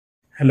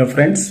Hello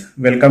friends,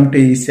 welcome to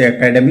EC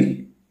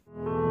Academy.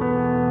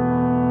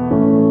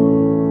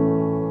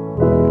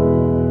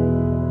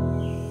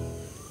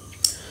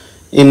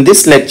 In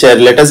this lecture,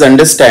 let us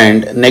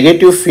understand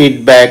negative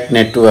feedback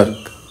network.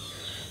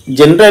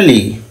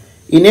 Generally,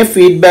 in a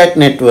feedback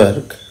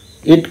network,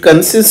 it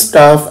consists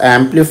of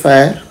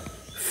amplifier,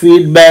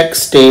 feedback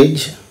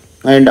stage,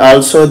 and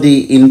also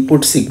the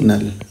input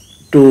signal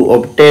to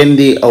obtain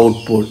the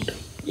output.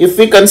 If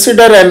we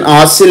consider an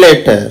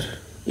oscillator,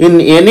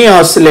 in any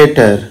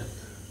oscillator,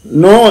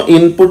 no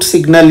input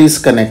signal is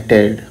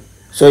connected.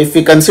 So if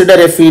we consider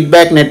a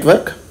feedback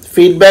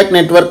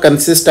network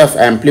consists of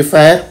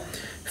amplifier,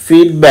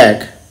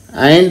 feedback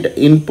and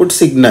input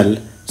signal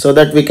so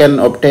that we can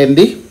obtain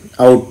the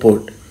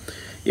output.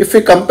 If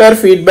we compare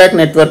feedback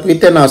network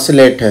with an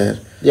oscillator,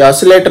 the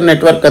oscillator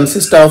network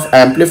consists of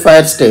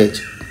amplifier stage,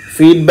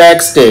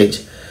 feedback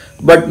stage,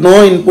 but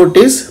no input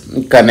is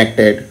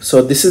connected.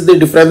 So this is the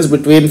difference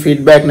between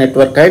feedback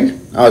network and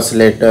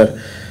oscillator.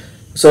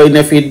 So in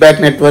a feedback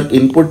network,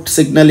 input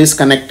signal is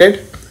connected,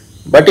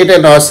 but in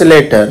an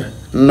oscillator,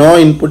 no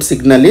input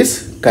signal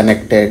is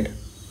connected.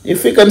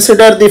 If we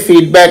consider the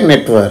feedback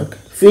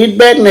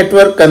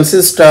network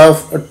consists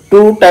of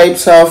two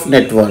types of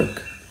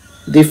network.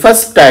 The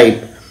first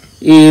type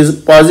is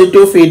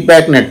positive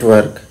feedback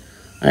network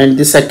and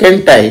the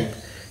second type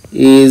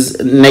is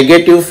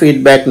negative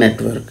feedback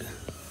network.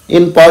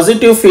 In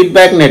positive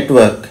feedback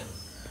network,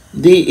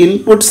 the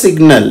input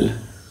signal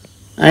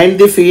and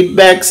the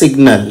feedback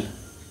signal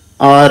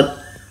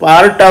or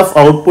part of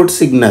output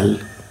signal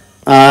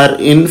are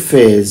in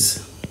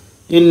phase.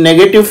 In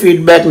negative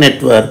feedback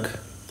network,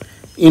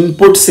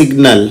 input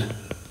signal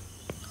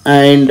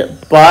and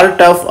part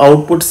of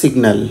output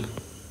signal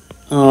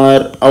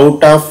are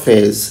out of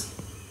phase.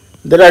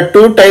 There are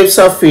two types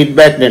of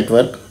feedback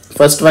network.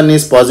 First one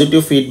is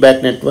positive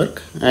feedback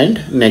network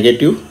and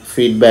negative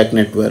feedback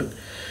network.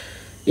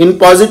 In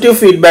positive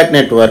feedback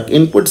network,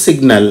 input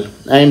signal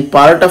and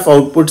part of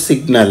output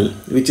signal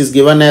which is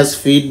given as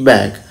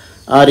feedback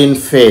are in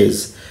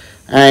phase,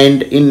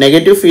 and in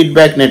negative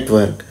feedback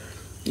network,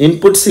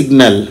 input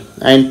signal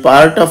and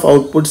part of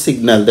output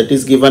signal that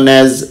is given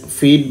as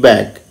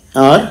feedback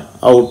are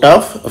out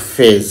of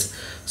phase.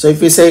 So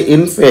if we say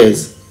in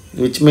phase,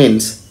 which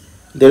means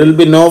there will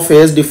be no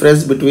phase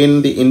difference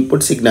between the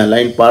input signal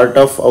and part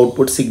of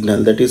output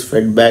signal that is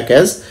fed back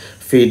as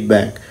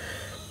feedback.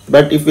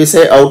 But if we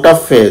say out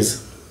of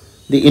phase,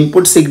 the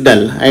input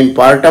signal and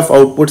part of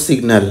output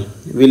signal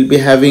will be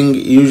having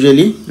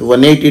usually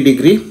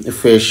 180-degree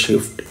phase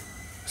shift.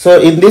 So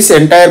in this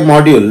entire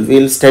module, we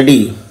will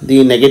study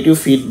the negative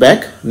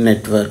feedback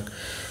network.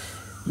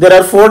 There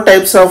are four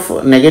types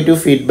of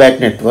negative feedback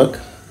network.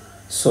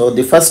 So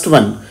the first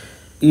one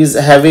is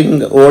having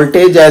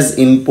voltage as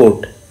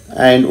input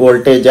and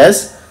voltage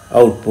as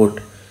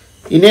output.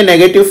 In a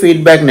negative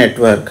feedback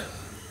network,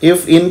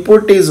 if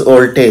input is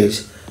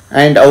voltage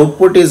and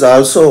output is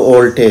also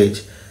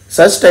voltage,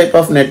 such type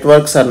of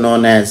networks are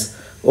known as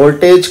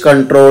voltage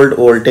controlled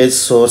voltage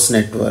source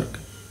network.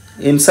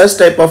 In such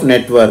type of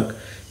network,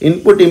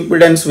 input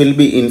impedance will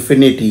be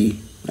infinity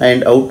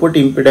and output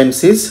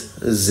impedance is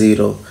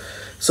 0.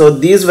 So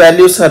these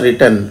values are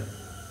written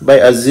by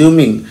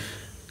assuming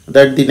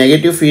that the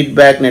negative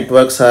feedback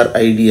networks are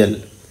ideal.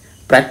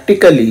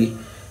 Practically,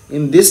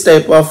 in this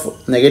type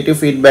of negative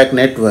feedback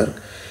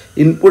network,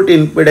 input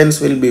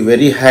impedance will be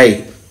very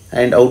high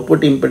and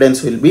output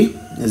impedance will be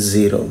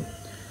 0.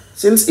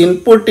 Since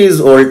input is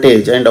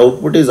voltage and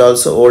output is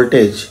also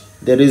voltage,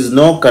 there is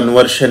no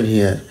conversion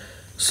here.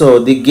 So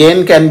the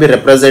gain can be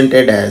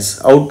represented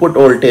as output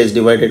voltage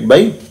divided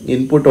by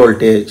input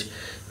voltage,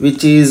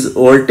 which is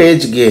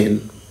voltage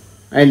gain.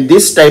 And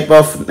this type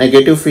of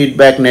negative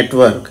feedback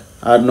network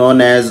are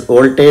known as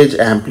voltage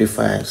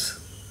amplifiers.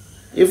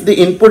 If the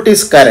input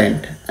is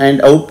current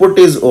and output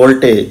is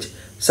voltage,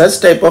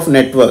 such type of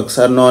networks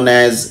are known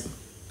as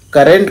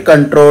current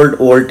controlled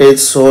voltage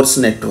source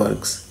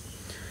networks.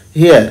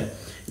 Here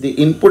the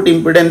input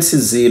impedance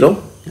is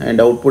 0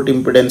 and output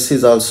impedance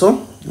is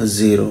also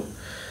 0.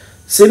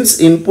 Since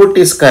input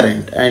is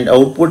current and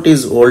output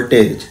is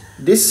voltage,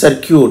 this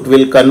circuit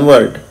will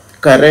convert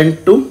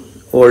current to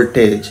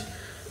voltage.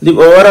 The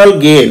overall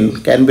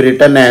gain can be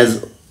written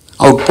as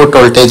output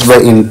voltage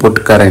by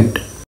input current,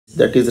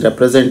 that is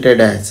represented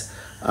as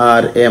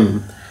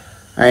Rm,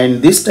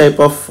 and this type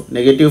of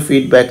negative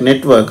feedback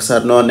networks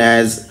are known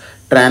as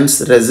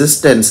trans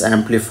resistance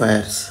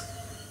amplifiers.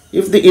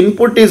 If the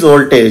input is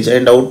voltage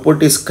and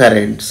output is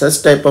current,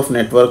 such type of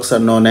networks are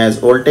known as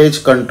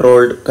voltage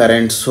controlled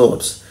current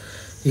source.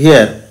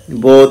 Here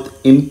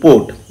both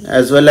input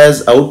as well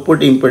as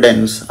output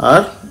impedance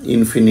are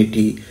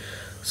infinity.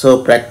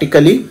 So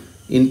practically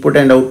input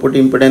and output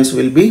impedance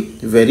will be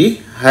very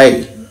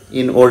high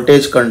in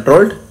voltage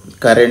controlled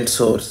current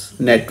source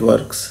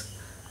networks.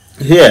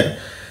 Here,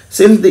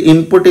 since the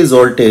input is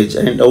voltage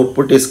and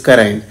output is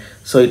current,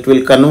 so it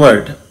will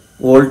convert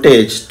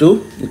voltage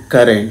to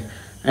current,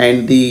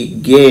 and the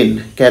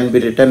gain can be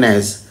written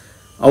as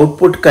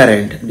output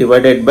current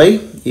divided by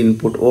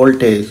input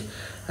voltage,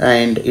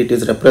 and it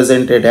is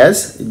represented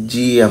as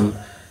GM.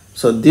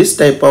 So this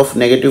type of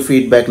negative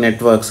feedback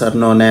networks are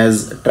known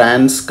as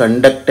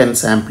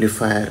transconductance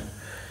amplifier.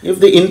 If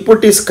the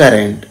input is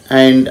current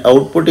and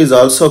output is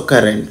also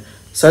current,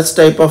 such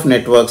type of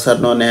networks are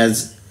known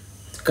as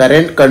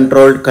current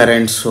controlled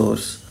current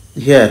source.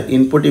 Here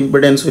input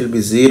impedance will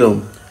be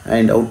 0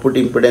 and output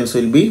impedance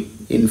will be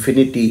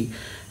infinity,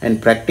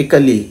 and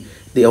practically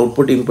the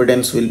output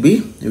impedance will be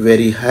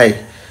very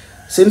high.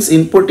 Since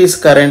input is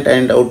current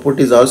and output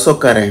is also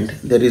current,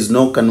 there is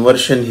no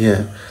conversion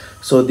here.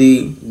 So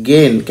the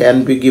gain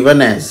can be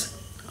given as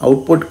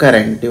output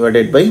current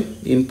divided by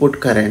input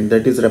current,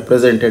 that is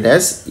represented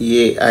as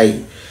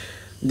AI.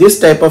 This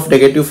type of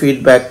negative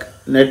feedback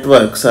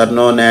networks are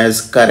known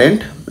as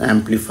current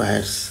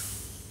amplifiers.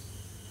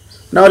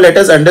 Now let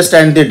us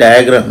understand the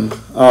diagram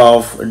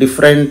of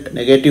different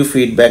negative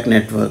feedback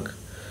network.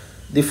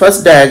 The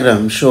first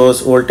diagram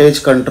shows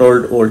voltage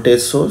controlled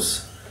voltage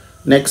source.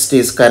 Next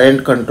is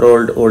current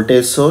controlled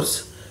voltage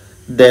source,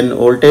 then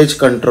voltage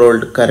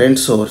controlled current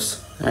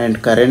source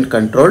and current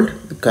controlled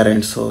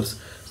current source.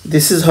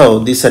 This is how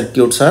the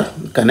circuits are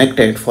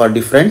connected for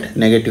different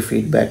negative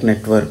feedback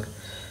network.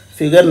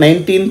 Figure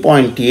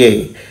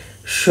 19.A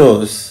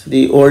shows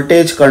the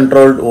voltage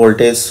controlled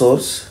voltage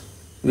source,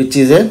 which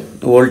is a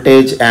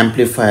voltage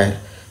amplifier.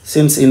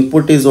 Since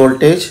input is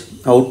voltage,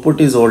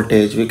 output is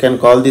voltage, we can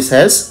call this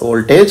as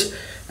voltage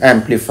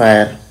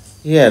amplifier.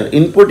 Here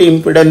input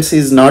impedance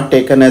is not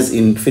taken as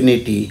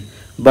infinity,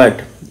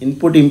 but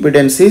input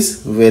impedance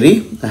is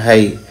very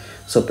high.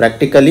 So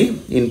practically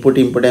input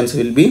impedance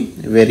will be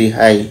very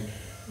high,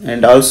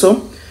 and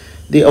also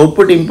the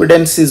output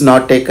impedance is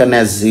not taken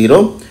as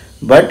 0,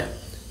 but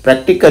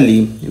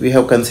practically we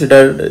have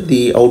considered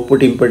the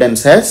output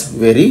impedance as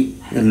very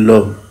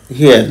low.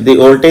 Here the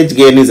voltage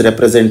gain is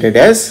represented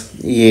as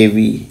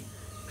AV.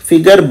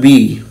 Figure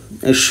B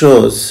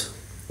shows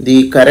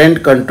the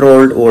current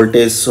controlled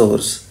voltage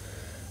source.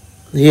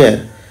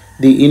 Here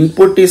the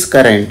input is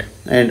current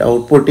and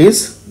output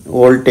is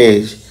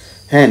voltage.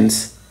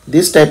 Hence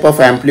this type of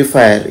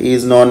amplifier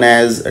is known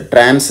as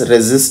trans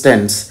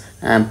resistance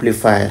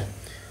amplifier,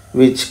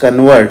 which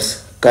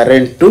converts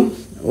current to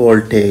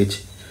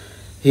voltage.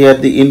 Here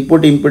the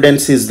input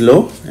impedance is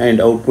low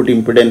and output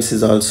impedance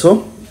is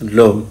also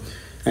low,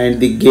 and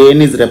the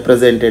gain is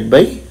represented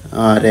by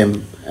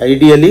RM.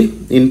 Ideally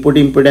input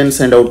impedance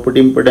and output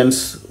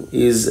impedance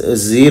is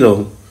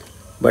 0,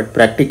 but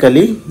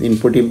practically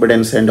input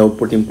impedance and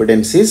output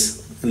impedance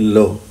is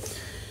low.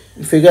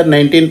 Figure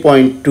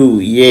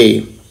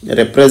 19.2A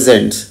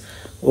represents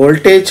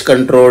voltage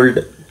controlled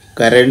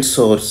current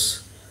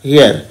source.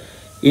 Here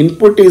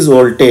input is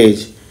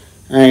voltage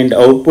and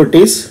output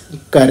is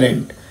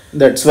current.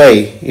 That's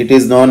why it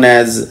is known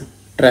as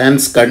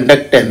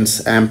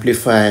transconductance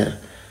amplifier.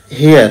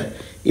 Here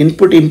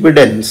input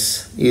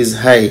impedance is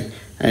high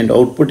and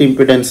output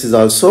impedance is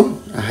also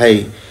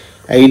high.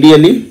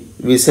 Ideally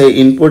we say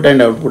input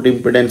and output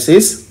impedance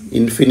is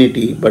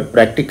infinity, but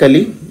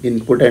practically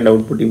input and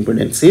output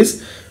impedance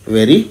is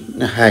very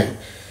high.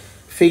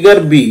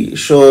 Figure B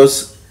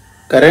shows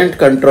current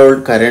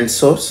controlled current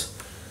source.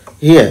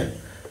 Here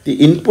the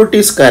input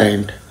is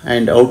current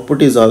and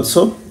output is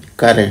also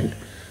current.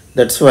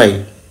 That's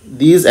why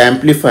these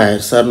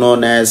amplifiers are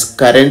known as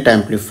current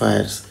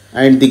amplifiers,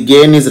 and the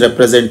gain is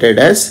represented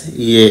as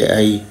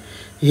AI.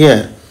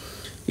 Here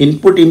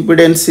input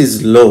impedance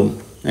is low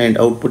and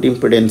output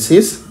impedance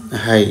is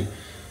high.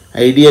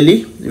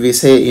 Ideally we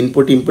say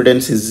input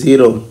impedance is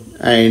 0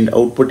 and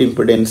output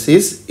impedance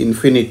is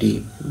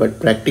infinity, but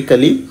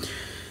practically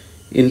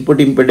input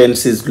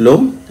impedance is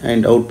low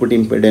and output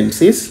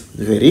impedance is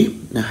very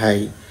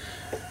high.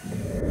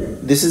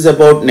 This is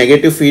about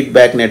negative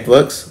feedback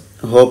networks.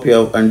 Hope you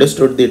have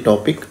understood the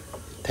topic.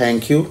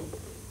 Thank you.